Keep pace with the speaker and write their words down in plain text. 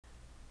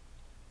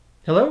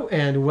Hello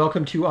and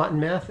welcome to Aughton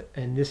Math.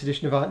 In this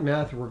edition of Aughton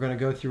Math, we're going to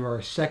go through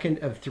our second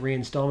of three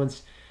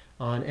installments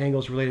on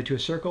angles related to a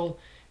circle.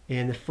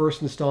 In the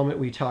first installment,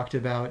 we talked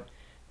about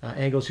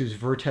angles whose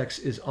vertex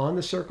is on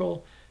the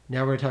circle.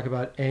 Now we're going to talk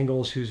about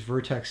angles whose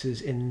vertex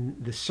is in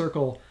the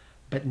circle,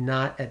 but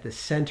not at the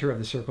center of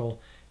the circle.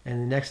 And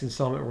in the next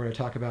installment, we're going to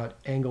talk about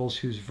angles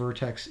whose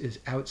vertex is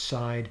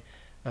outside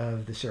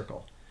of the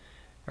circle.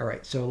 All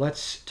right, so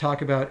let's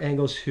talk about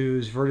angles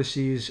whose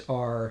vertices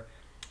are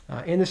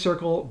in the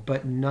circle,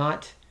 but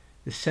not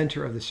the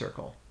center of the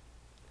circle.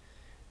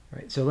 All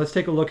right, so let's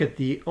take a look at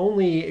the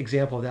only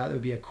example of that. That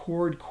would be a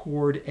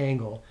chord-chord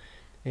angle.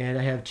 And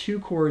I have two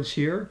chords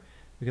here.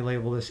 We can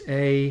label this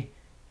A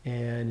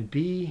and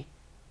B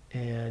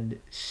and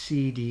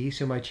CD.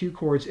 So my two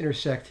chords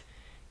intersect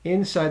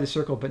inside the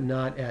circle, but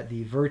not at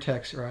the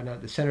vertex or not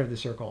at the center of the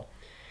circle.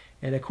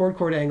 And a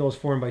chord-chord angle is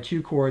formed by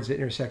two chords that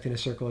intersect in a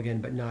circle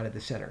again, but not at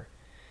the center.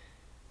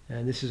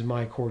 And this is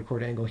my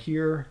chord-chord angle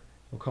here.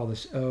 We'll call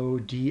this O,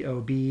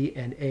 DOB,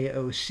 and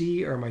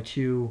AOC are my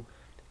two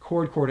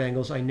chord-chord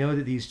angles. I know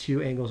that these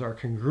two angles are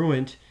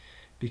congruent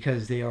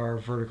because they are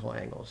vertical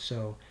angles.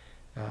 So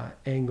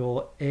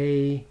angle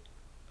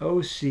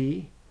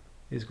AOC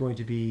is going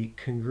to be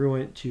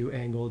congruent to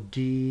angle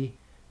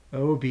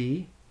DOB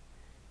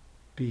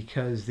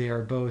because they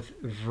are both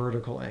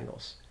vertical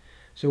angles.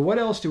 So what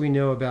else do we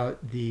know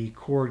about the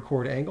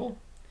chord-chord angle?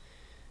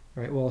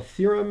 All right, well,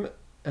 theorem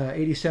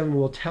 87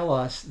 will tell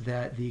us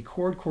that the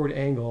chord-chord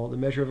angle, the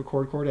measure of a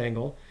chord-chord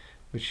angle,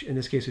 which in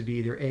this case would be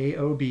either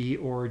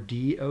AOB or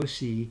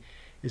DOC,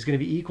 is going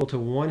to be equal to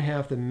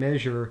 1/2 the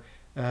measure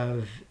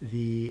of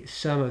the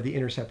sum of the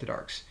intercepted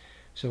arcs.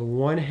 So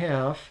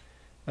 1/2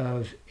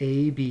 of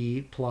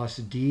AB plus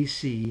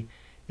DC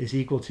is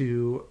equal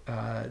to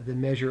the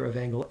measure of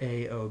angle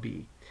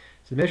AOB.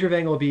 So the measure of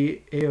angle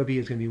AOB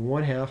is going to be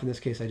 1/2. In this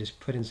case, I just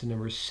put in some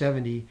numbers,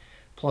 70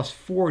 plus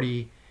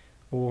 40,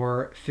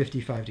 or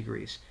 55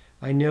 degrees.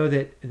 I know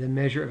that the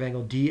measure of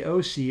angle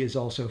DOC is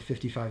also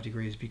 55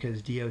 degrees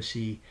because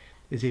DOC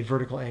is a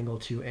vertical angle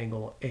to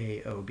angle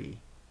AOB.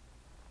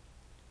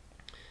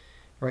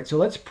 All right, so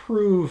let's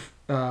prove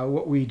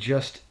what we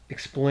just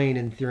explained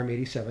in Theorem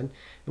 87. And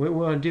what we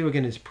want to do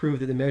again is prove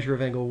that the measure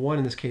of angle 1,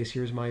 in this case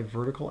here is my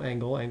vertical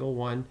angle, angle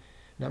 1,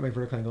 not my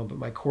vertical angle, but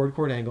my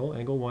chord-chord angle,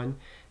 angle 1,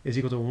 is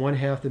equal to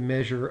 1/2 the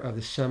measure of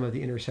the sum of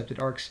the intercepted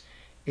arcs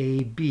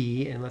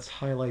AB, and let's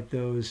highlight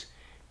those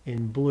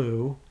in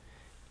blue,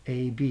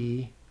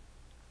 AB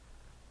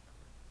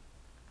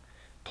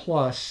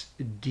plus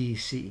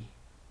DC.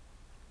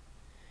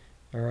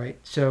 All right,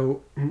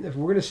 so if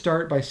we're going to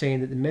start by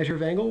saying that the measure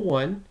of angle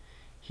 1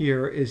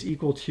 here is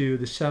equal to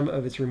the sum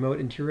of its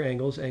remote interior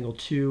angles, angle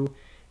 2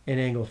 and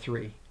angle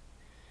 3.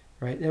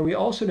 All right, now we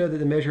also know that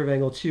the measure of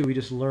angle 2 we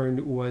just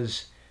learned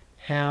was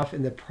half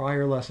in the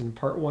prior lesson,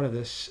 part 1 of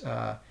this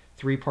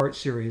three-part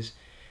series,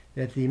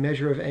 that the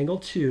measure of angle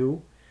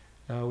 2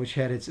 which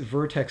had its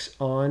vertex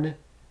on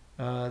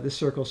the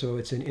circle, so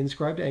it's an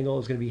inscribed angle,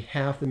 is going to be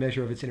half the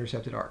measure of its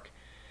intercepted arc.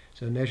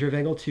 So the measure of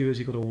angle 2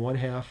 is equal to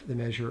 1/2 the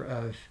measure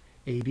of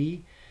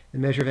AB. The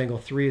measure of angle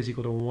 3 is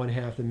equal to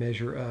 1/2 the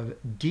measure of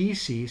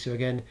DC. So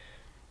again,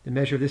 the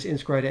measure of this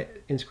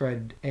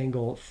inscribed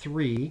angle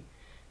 3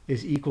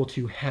 is equal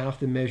to half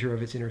the measure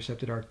of its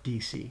intercepted arc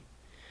DC.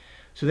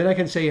 So then I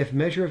can say if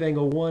measure of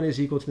angle 1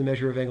 is equal to the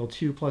measure of angle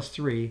 2 plus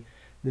 3,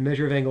 the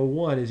measure of angle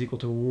 1 is equal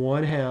to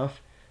 1/2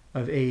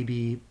 of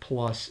AB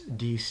plus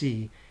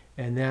DC,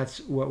 and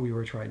that's what we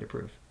were trying to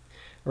prove.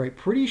 All right,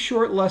 pretty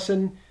short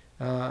lesson.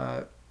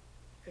 I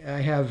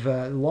have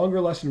a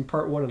longer lesson in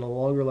part 1 and a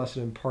longer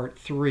lesson in part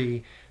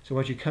 3, so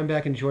why don't you come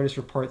back and join us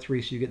for part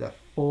 3 so you get the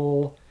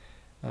full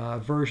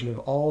version of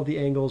all of the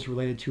angles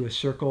related to a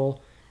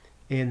circle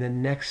in the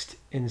next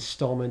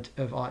installment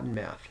of Aughton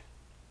Math.